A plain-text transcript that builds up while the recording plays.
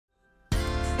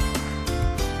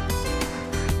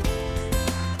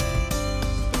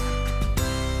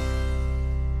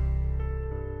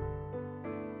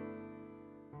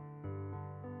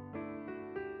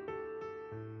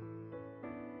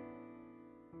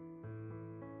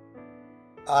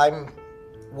I'm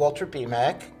Walter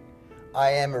Beemack. I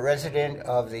am a resident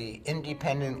of the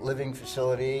Independent Living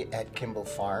Facility at Kimball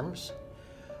Farms.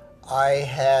 I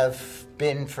have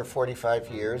been for 45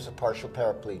 years a partial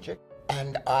paraplegic,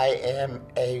 and I am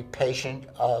a patient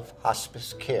of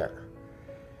hospice care.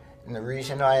 And the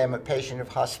reason I am a patient of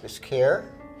hospice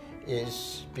care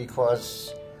is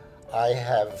because I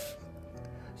have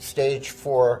stage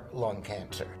 4 lung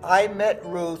cancer. I met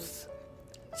Ruth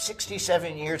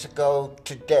 67 years ago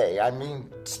today. I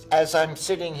mean, as I'm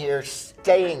sitting here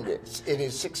saying this, it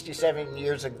is 67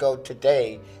 years ago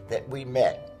today that we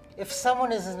met. If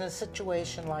someone is in a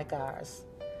situation like ours,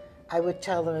 I would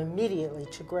tell them immediately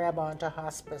to grab onto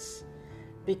hospice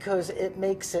because it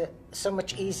makes it so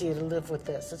much easier to live with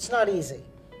this. It's not easy.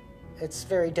 It's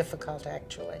very difficult,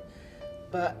 actually.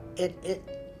 But it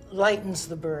lightens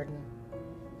the burden.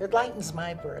 It lightens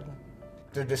my burden.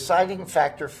 The deciding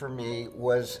factor for me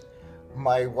was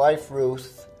my wife,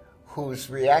 Ruth, whose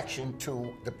reaction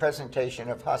to the presentation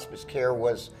of hospice care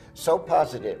was so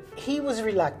positive. He was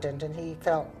reluctant, and he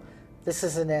felt, this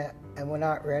isn't it, and we're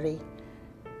not ready.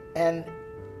 And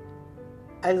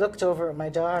I looked over at my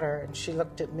daughter, and she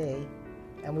looked at me,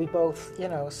 and we both,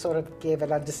 sort of gave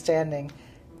an understanding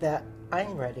that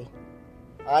I'm ready.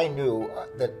 I knew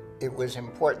that it was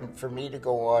important for me to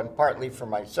go on, partly for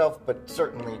myself, but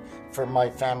certainly for my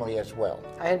family as well.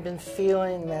 I had been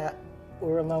feeling that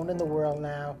we're alone in the world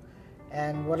now,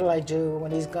 and what'll I do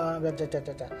when he's gone, da, da, da,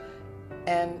 da, da.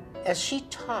 And as she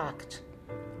talked,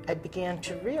 I began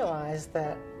to realize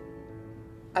that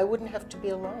I wouldn't have to be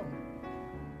alone.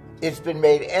 It's been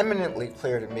made eminently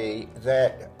clear to me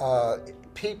that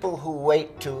people who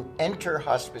wait to enter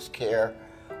hospice care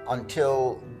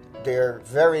until they're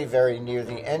very, very near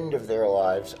the end of their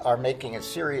lives are making a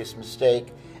serious mistake,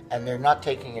 and they're not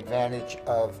taking advantage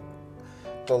of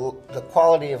the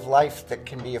quality of life that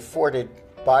can be afforded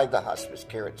by the hospice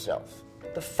care itself.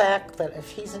 The fact that if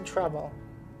he's in trouble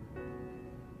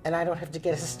and I don't have to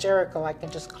get hysterical, I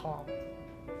can just call.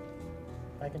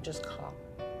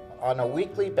 On a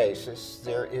weekly basis,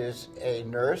 there is a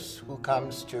nurse who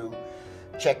comes to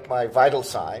check my vital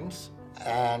signs,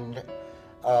 and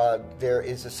there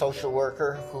is a social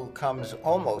worker who comes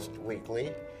almost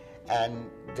weekly, and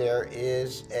there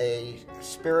is a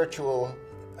spiritual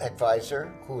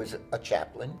advisor who is a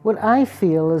chaplain. What I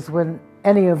feel is when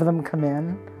any of them come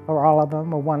in, or all of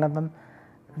them, or one of them,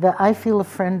 that I feel a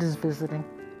friend is visiting.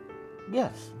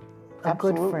 Yes, a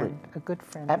good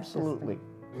friend. Absolutely.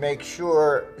 Make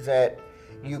sure that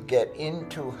you get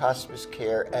into hospice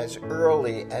care as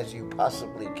early as you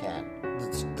possibly can.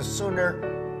 The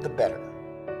sooner, the better.